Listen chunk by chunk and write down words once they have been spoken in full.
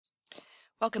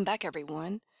Welcome back,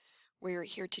 everyone. We're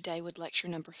here today with lecture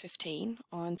number 15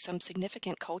 on some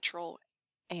significant cultural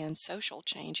and social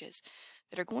changes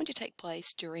that are going to take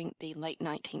place during the late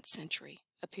 19th century,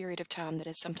 a period of time that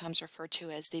is sometimes referred to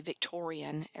as the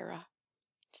Victorian era.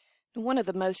 One of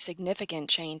the most significant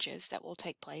changes that will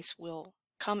take place will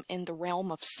come in the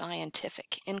realm of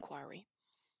scientific inquiry.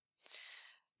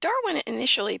 Darwin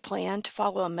initially planned to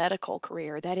follow a medical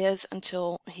career, that is,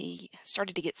 until he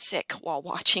started to get sick while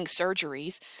watching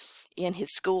surgeries in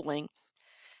his schooling.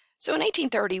 So in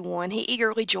 1831, he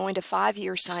eagerly joined a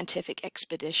 5-year scientific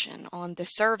expedition on the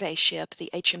survey ship,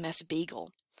 the HMS Beagle.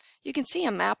 You can see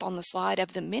a map on the slide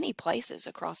of the many places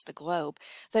across the globe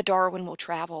that Darwin will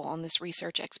travel on this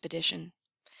research expedition.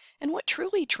 And what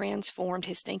truly transformed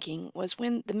his thinking was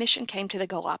when the mission came to the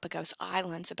Galapagos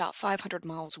Islands, about 500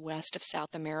 miles west of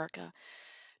South America.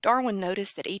 Darwin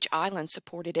noticed that each island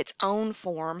supported its own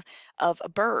form of a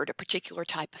bird, a particular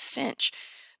type of finch.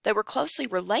 They were closely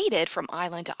related from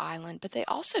island to island, but they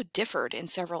also differed in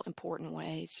several important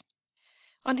ways.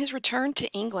 On his return to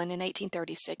England in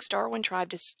 1836, Darwin tried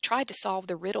to solve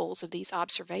the riddles of these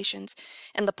observations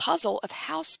and the puzzle of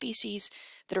how species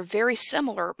that are very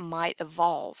similar might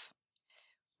evolve.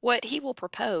 What he will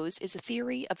propose is a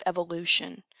theory of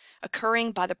evolution,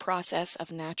 occurring by the process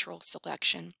of natural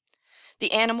selection.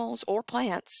 The animals or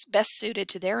plants best suited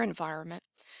to their environment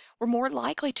were more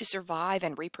likely to survive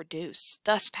and reproduce,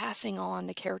 thus passing on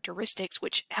the characteristics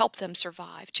which help them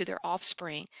survive to their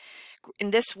offspring.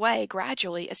 In this way,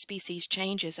 gradually, a species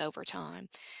changes over time.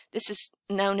 This is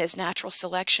known as natural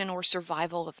selection or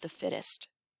survival of the fittest.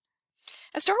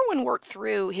 As Darwin worked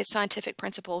through his scientific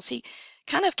principles, he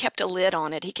kind of kept a lid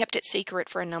on it. He kept it secret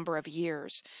for a number of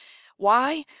years.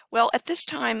 Why? Well, at this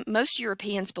time, most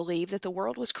Europeans believed that the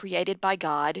world was created by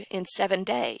God in 7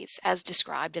 days, as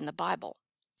described in the Bible.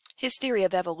 His theory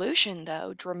of evolution,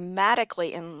 though,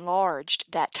 dramatically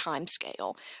enlarged that time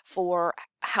scale for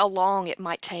how long it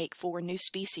might take for new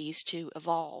species to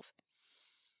evolve.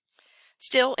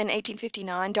 Still, in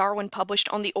 1859, Darwin published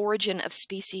On the Origin of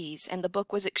Species, and the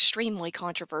book was extremely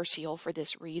controversial for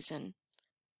this reason.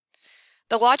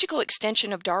 The logical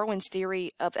extension of Darwin's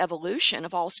theory of evolution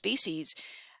of all species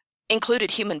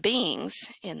included human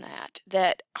beings in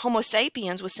that Homo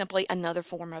sapiens was simply another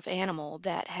form of animal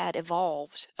that had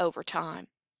evolved over time.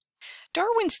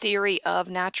 Darwin's theory of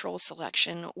natural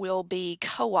selection will be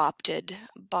co-opted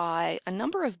by a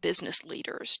number of business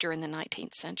leaders during the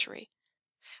 19th century.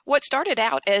 What started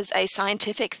out as a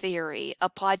scientific theory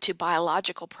applied to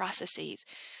biological processes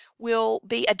will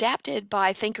be adapted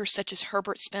by thinkers such as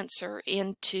Herbert Spencer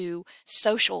into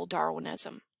social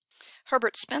Darwinism.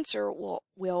 Herbert Spencer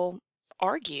will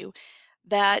argue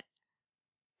that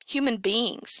human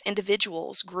beings,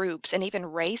 individuals, groups, and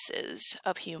even races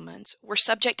of humans were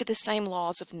subject to the same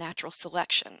laws of natural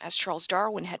selection as Charles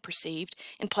Darwin had perceived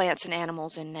in plants and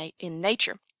animals in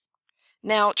nature.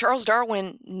 Now, Charles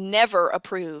Darwin never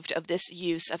approved of this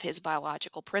use of his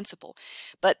biological principle,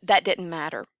 but that didn't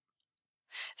matter.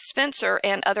 Spencer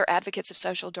and other advocates of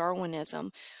social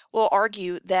Darwinism will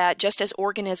argue that just as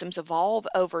organisms evolve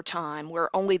over time, where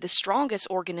only the strongest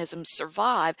organisms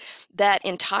survive, that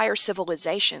entire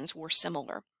civilizations were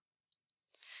similar.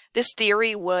 This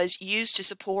theory was used to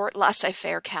support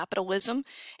laissez-faire capitalism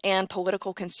and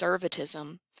political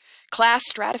conservatism. Class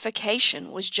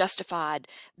stratification was justified,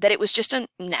 that it was just a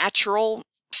natural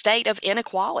state of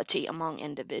inequality among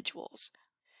individuals.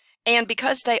 And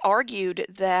because they argued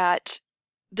that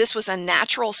this was a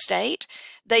natural state,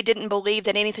 they didn't believe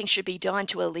that anything should be done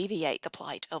to alleviate the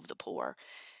plight of the poor.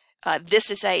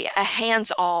 This is a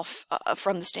hands-off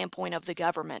from the standpoint of the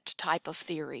government type of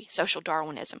theory, social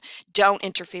Darwinism. Don't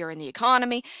interfere in the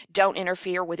economy, don't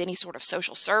interfere with any sort of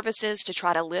social services to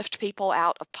try to lift people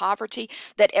out of poverty,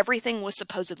 that everything was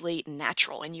supposedly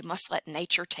natural and you must let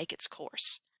nature take its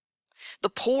course. The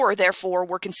poor, therefore,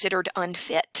 were considered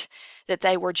unfit, that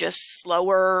they were just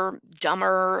slower,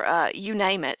 dumber, you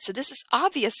name it. So this is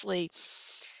obviously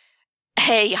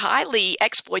a highly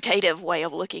exploitative way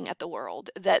of looking at the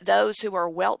world, that those who are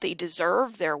wealthy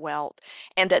deserve their wealth,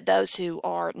 and that those who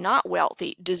are not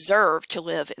wealthy deserve to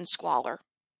live in squalor.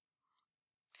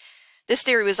 This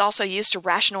theory was also used to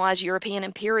rationalize European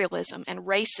imperialism and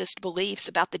racist beliefs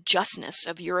about the justness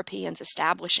of Europeans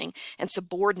establishing and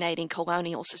subordinating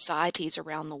colonial societies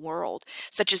around the world,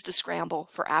 such as the scramble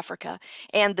for Africa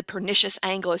and the pernicious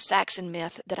Anglo-Saxon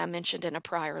myth that I mentioned in a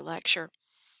prior lecture.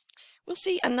 We'll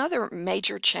see another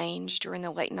major change during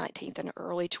the late 19th and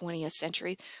early 20th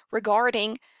century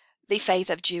regarding the faith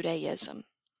of Judaism.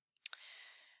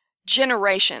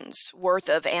 generations worth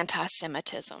of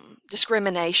anti-Semitism,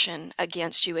 discrimination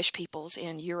against Jewish peoples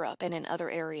in Europe and in other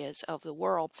areas of the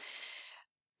world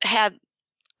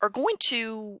are going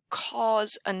to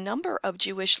cause a number of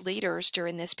Jewish leaders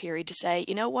during this period to say,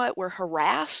 you know what, we're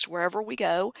harassed wherever we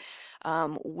go.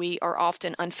 We are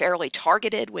often unfairly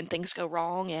targeted when things go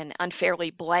wrong and unfairly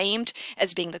blamed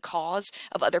as being the cause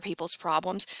of other people's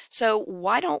problems. So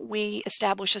why don't we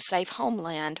establish a safe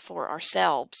homeland for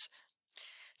ourselves?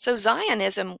 So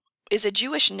Zionism is a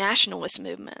Jewish nationalist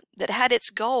movement that had its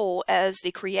goal as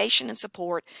the creation and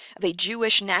support of a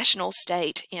Jewish national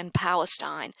state in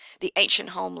Palestine, the ancient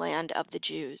homeland of the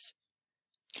Jews.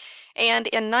 And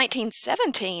in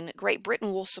 1917, Great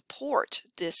Britain will support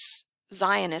this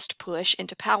Zionist push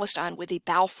into Palestine with the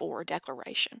Balfour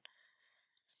Declaration.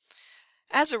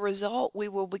 As a result, we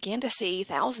will begin to see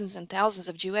thousands and thousands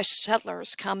of Jewish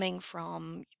settlers coming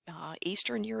from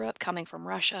Eastern Europe, coming from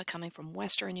Russia, coming from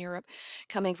Western Europe,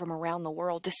 coming from around the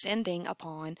world, descending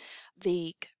upon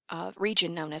the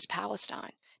region known as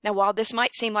Palestine. Now, while this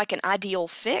might seem like an ideal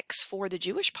fix for the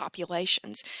Jewish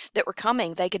populations that were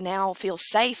coming, they could now feel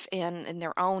safe in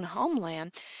their own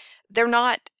homeland, they're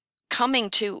not coming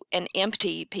to an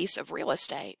empty piece of real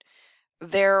estate.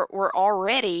 There were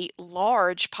already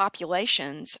large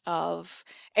populations of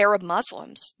Arab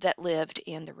Muslims that lived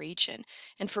in the region.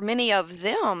 And for many of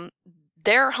them,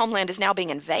 their homeland is now being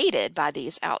invaded by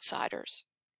these outsiders.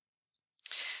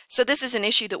 So this is an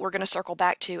issue that we're going to circle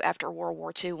back to after World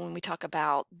War II when we talk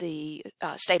about the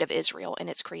state of Israel and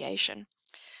its creation.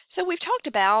 So we've talked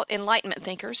about Enlightenment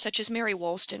thinkers such as Mary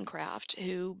Wollstonecraft,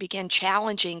 who began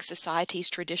challenging society's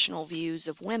traditional views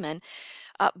of women,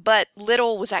 but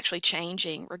little was actually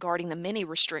changing regarding the many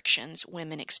restrictions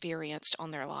women experienced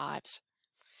on their lives.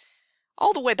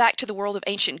 All the way back to the world of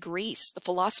ancient Greece, the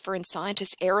philosopher and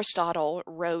scientist Aristotle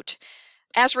wrote,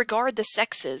 "As regard the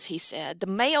sexes," he said, "the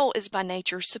male is by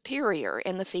nature superior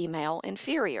and the female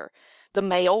inferior, the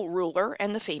male ruler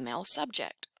and the female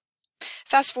subject."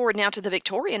 Fast forward now to the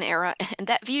Victorian era, and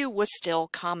that view was still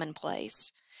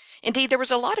commonplace. Indeed, there was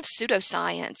a lot of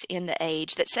pseudoscience in the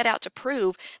age that set out to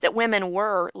prove that women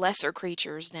were lesser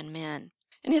creatures than men.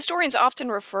 And historians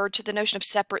often refer to the notion of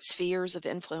separate spheres of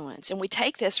influence, and we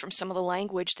take this from some of the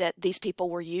language that these people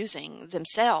were using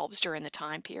themselves during the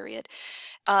time period.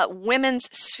 Women's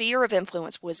sphere of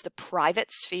influence was the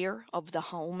private sphere of the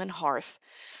home and hearth.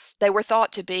 They were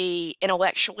thought to be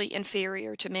intellectually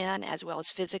inferior to men as well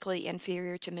as physically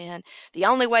inferior to men. The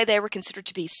only way they were considered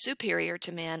to be superior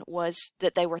to men was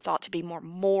that they were thought to be more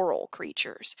moral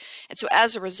creatures. And so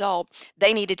as a result,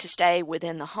 they needed to stay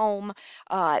within the home.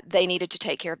 They needed to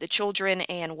take care of the children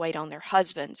and wait on their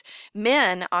husbands.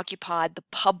 Men occupied the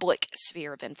public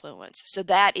sphere of influence. So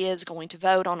that is going to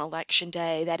vote on election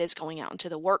day, that is going out into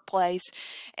the workplace,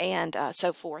 and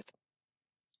so forth.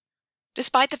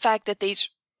 Despite the fact that these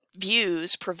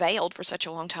views prevailed for such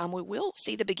a long time, we will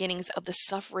see the beginnings of the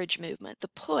suffrage movement, the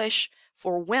push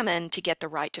for women to get the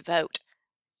right to vote.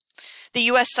 The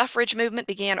U.S. suffrage movement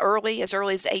began as early as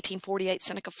the 1848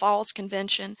 Seneca Falls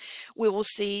Convention. We will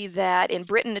see that in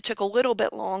Britain it took a little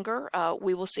bit longer.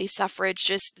 We will see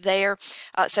suffragists there,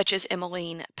 such as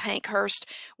Emmeline Pankhurst,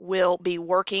 will be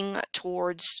working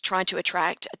towards trying to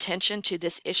attract attention to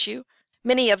this issue.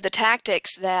 Many of the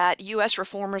tactics that U.S.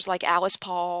 reformers like Alice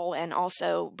Paul and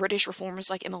also British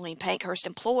reformers like Emmeline Pankhurst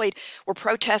employed were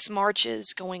protest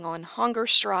marches, going on hunger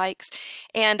strikes,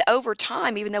 and over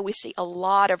time, even though we see a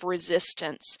lot of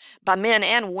resistance by men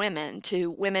and women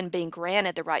to women being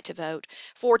granted the right to vote,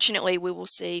 fortunately, we will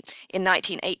see in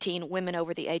 1918, women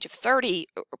over the age of 30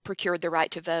 procured the right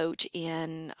to vote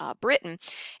in Britain,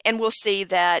 and we'll see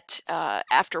that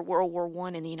after World War I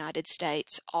in the United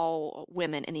States, all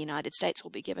women in the United States will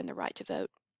be given the right to vote.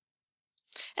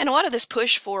 And a lot of this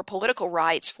push for political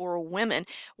rights for women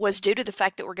was due to the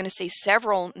fact that we're going to see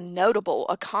several notable,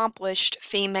 accomplished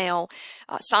female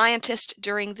scientists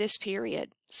during this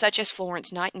period, such as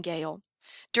Florence Nightingale.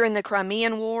 During the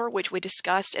Crimean War, which we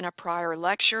discussed in a prior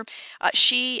lecture,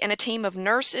 she and a team of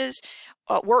nurses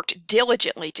worked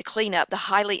diligently to clean up the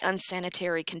highly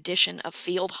unsanitary condition of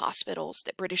field hospitals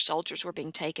that British soldiers were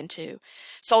being taken to.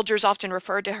 Soldiers often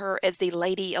referred to her as the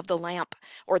Lady of the Lamp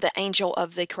or the Angel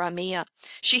of the Crimea.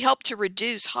 She helped to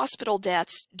reduce hospital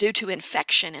deaths due to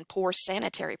infection and poor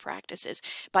sanitary practices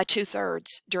by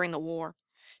 2/3 during the war.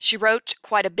 She wrote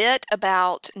quite a bit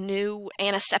about new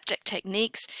antiseptic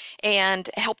techniques and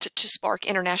helped to spark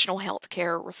international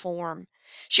healthcare reform.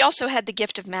 She also had the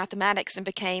gift of mathematics and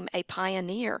became a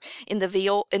pioneer in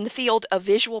the field of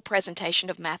visual presentation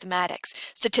of mathematics,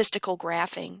 statistical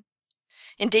graphing.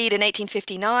 Indeed, in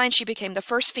 1859, she became the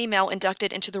first female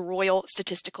inducted into the Royal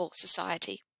Statistical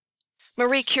Society.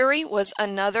 Marie Curie was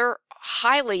another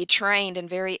highly trained and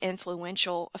very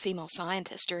influential female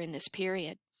scientist during this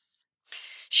period.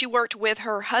 She worked with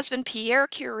her husband Pierre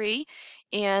Curie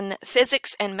in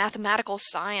physics and mathematical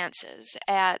sciences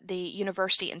at the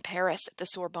university in Paris at the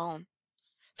Sorbonne.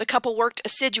 The couple worked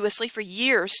assiduously for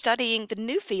years studying the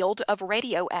new field of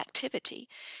radioactivity.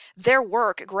 Their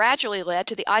work gradually led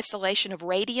to the isolation of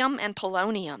radium and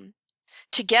polonium.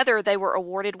 Together, they were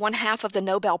awarded one half of the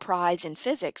Nobel Prize in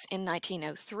Physics in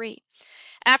 1903.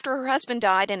 After her husband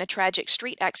died in a tragic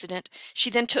street accident, she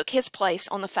then took his place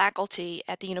on the faculty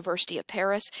at the University of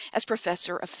Paris as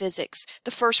professor of physics,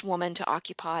 the first woman to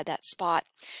occupy that spot.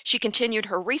 She continued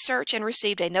her research and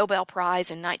received a Nobel Prize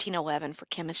in 1911 for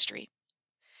chemistry.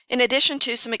 In addition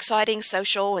to some exciting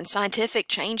social and scientific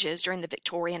changes during the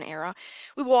Victorian era,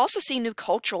 we will also see new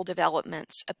cultural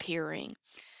developments appearing.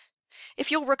 If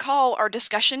you'll recall our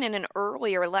discussion in an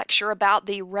earlier lecture about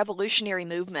the revolutionary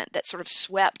movement that sort of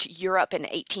swept Europe in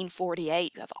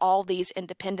 1848, of all these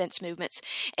independence movements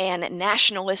and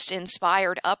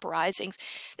nationalist-inspired uprisings,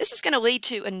 this is going to lead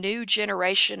to a new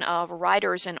generation of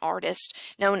writers and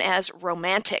artists known as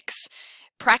Romantics,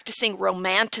 practicing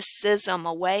romanticism,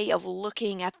 a way of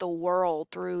looking at the world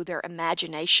through their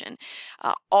imagination.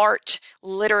 Art,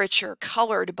 literature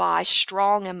colored by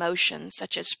strong emotions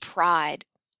such as pride,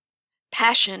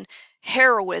 passion,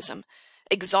 heroism,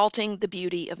 exalting the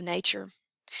beauty of nature.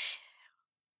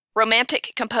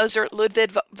 Romantic composer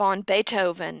Ludwig von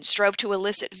Beethoven strove to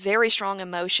elicit very strong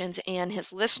emotions in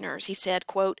his listeners. He said,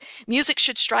 quote, "Music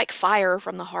should strike fire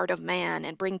from the heart of man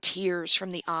and bring tears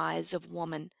from the eyes of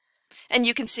woman." And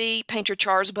you can see painter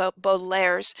Charles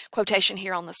Baudelaire's quotation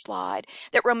here on the slide,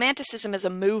 that Romanticism as a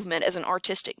movement, as an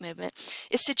artistic movement,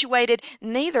 is situated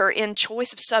neither in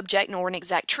choice of subject nor an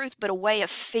exact truth, but a way of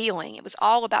feeling. It was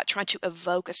all about trying to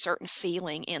evoke a certain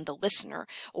feeling in the listener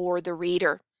or the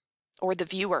reader or the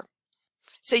viewer.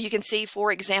 So you can see,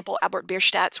 for example, Albert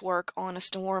Bierstadt's work on a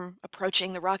storm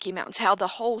approaching the Rocky Mountains, how the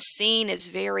whole scene is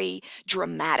very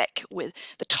dramatic with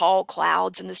the tall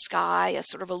clouds in the sky, a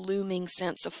sort of a looming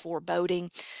sense of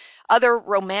foreboding. Other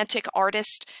romantic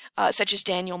artists, such as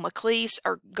Daniel Maclise,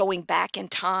 are going back in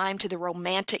time to the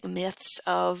romantic myths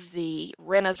of the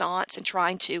Renaissance and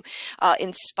trying to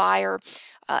inspire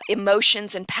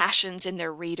emotions and passions in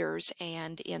their readers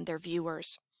and in their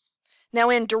viewers. Now,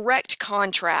 in direct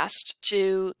contrast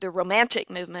to the Romantic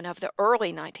movement of the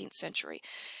early 19th century,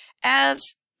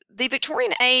 as the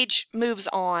Victorian age moves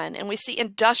on and we see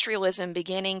industrialism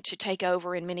beginning to take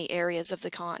over in many areas of the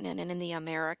continent and in the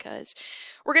Americas,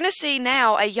 we're going to see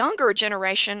now a younger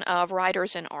generation of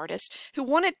writers and artists who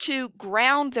wanted to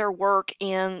ground their work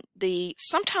in the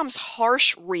sometimes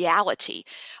harsh reality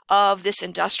of this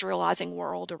industrializing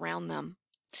world around them.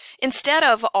 Instead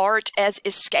of art as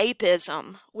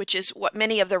escapism, which is what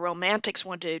many of the romantics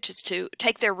want to do, to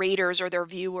take their readers or their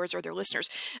viewers or their listeners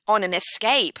on an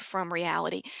escape from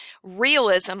reality,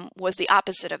 realism was the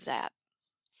opposite of that.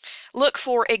 Look,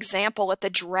 for example, at the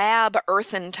drab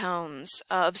earthen tones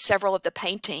of several of the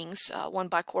paintings, one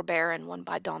by Courbet and one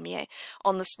by Daumier,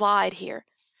 on the slide here.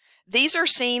 These are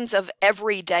scenes of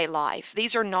everyday life.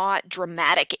 These are not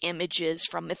dramatic images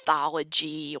from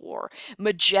mythology or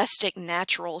majestic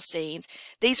natural scenes.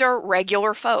 These are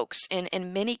regular folks. And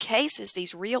in many cases,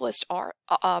 these realist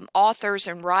authors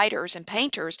and writers and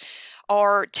painters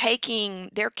are taking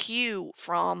their cue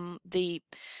from the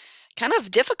kind of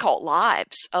difficult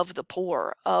lives of the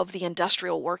poor, of the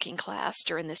industrial working class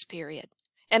during this period.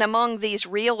 And among these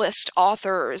realist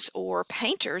authors or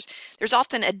painters, there's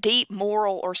often a deep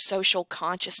moral or social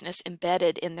consciousness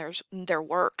embedded in their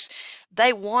works.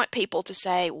 They want people to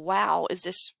say, wow, is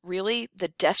this really the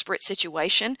desperate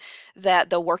situation that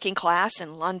the working class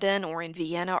in London or in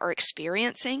Vienna are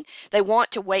experiencing? They want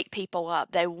to wake people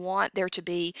up. They want there to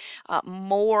be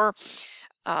more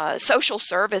social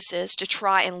services to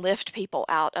try and lift people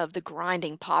out of the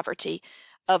grinding poverty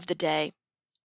of the day.